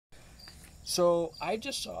So I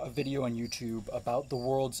just saw a video on YouTube about the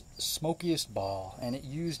world's smokiest ball, and it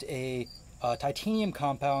used a titanium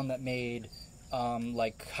compound that made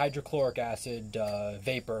like hydrochloric acid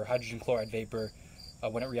vapor, hydrogen chloride vapor,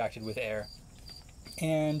 when it reacted with air.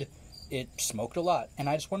 And it smoked a lot. And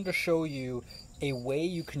I just wanted to show you a way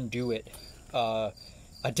you can do it, a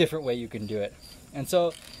different way you can do it. And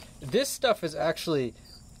so this stuff is actually,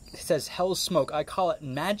 it says Hell's Smoke. I call it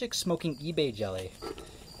magic smoking eBay jelly.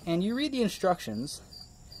 And you read the instructions,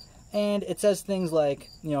 and it says things like,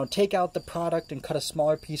 you know, take out the product and cut a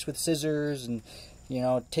smaller piece with scissors, and, you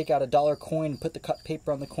know, take out a $1 coin and put the cut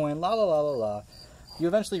paper on the coin, la la la la la. You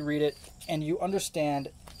eventually read it, and you understand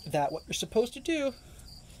that what you're supposed to do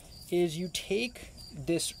is you take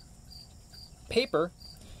this paper,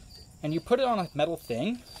 and you put it on a metal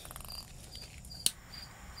thing,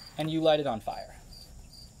 and you light it on fire.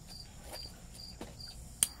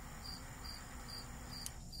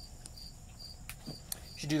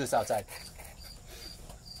 You should do this outside.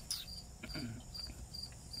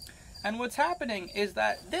 And what's happening is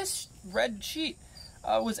that this red sheet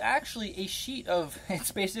was actually a sheet of,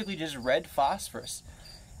 it's basically just red phosphorus,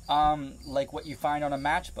 like what you find on a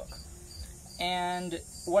matchbook. And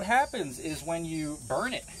what happens is when you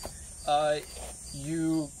burn it,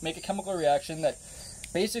 you make a chemical reaction that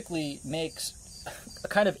basically makes a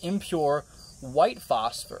kind of impure white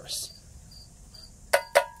phosphorus.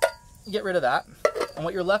 Get rid of that. And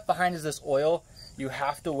what you're left behind is this oil. You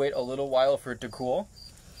have to wait a little while for it to cool.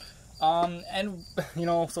 And, you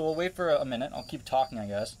know, so we'll wait for a minute. I'll keep talking, I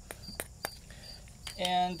guess.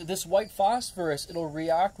 And this white phosphorus, it'll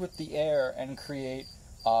react with the air and create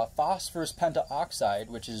phosphorus pentaoxide,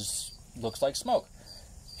 which looks like smoke.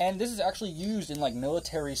 And this is actually used in like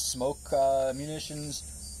military smoke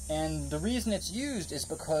munitions. And the reason it's used is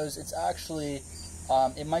because it's actually,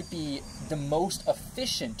 it might be the most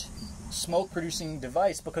efficient smoke producing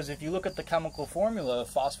device, because if you look at the chemical formula of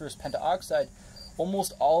phosphorus pentaoxide,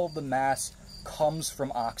 almost all of the mass comes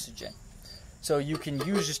from oxygen. So you can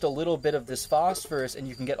use just a little bit of this phosphorus and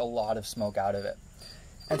you can get a lot of smoke out of it.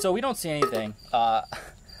 And so we don't see anything.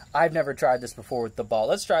 I've never tried this before with the ball.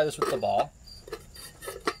 Let's try this with the ball.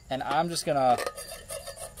 And I'm just gonna,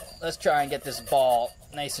 let's try and get this ball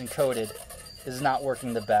nice and coated. This is not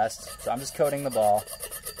working the best, so I'm just coating the ball.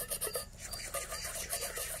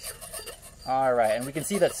 Alright, and we can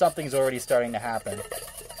see that something's already starting to happen.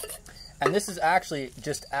 And this is actually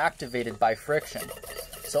just activated by friction.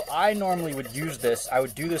 So I normally would use this, I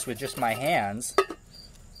would do this with just my hands.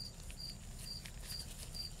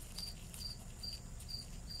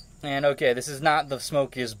 And okay, this is not the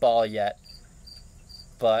smokiest ball yet,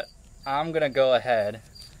 but I'm gonna go ahead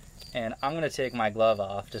and I'm gonna take my glove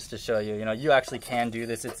off just to show you, you know, you actually can do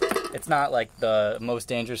this. It's not like the most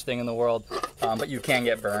dangerous thing in the world, but you can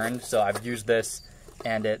get burned. So I've used this,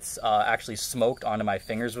 and it's actually smoked onto my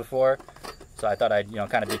fingers before. So I thought I'd, you know,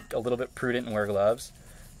 kind of be a little bit prudent and wear gloves.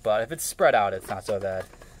 But if it's spread out, it's not so bad.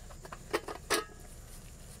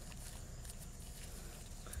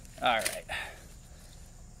 Alright.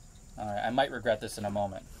 Alright, I might regret this in a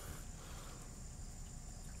moment.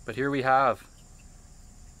 But here we have.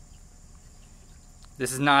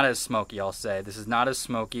 This is not as smoky, I'll say. This is not as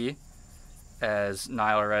smoky as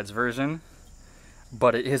Nile Red's version,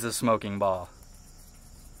 but it is a smoking ball.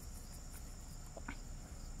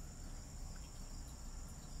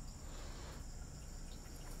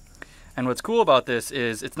 And what's cool about this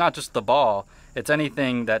is it's not just the ball, it's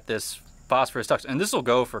anything that this phosphorus touches. And this will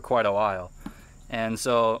go for quite a while. And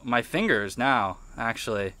so my fingers now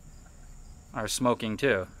actually are smoking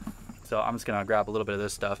too. So I'm just gonna grab a little bit of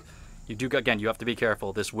this stuff. You do, again, you have to be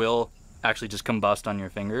careful. This will actually just combust on your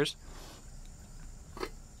fingers.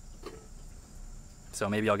 So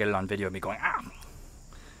maybe I'll get it on video of me going, ah!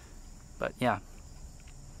 But yeah.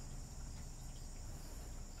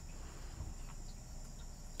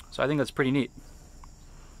 So I think that's pretty neat.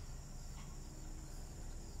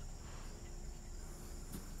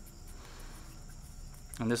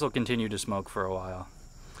 And this will continue to smoke for a while,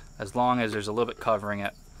 as long as there's a little bit covering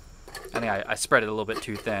it. I think I spread it a little bit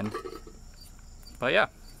too thin. But yeah,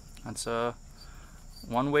 that's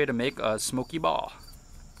one way to make a smoky ball.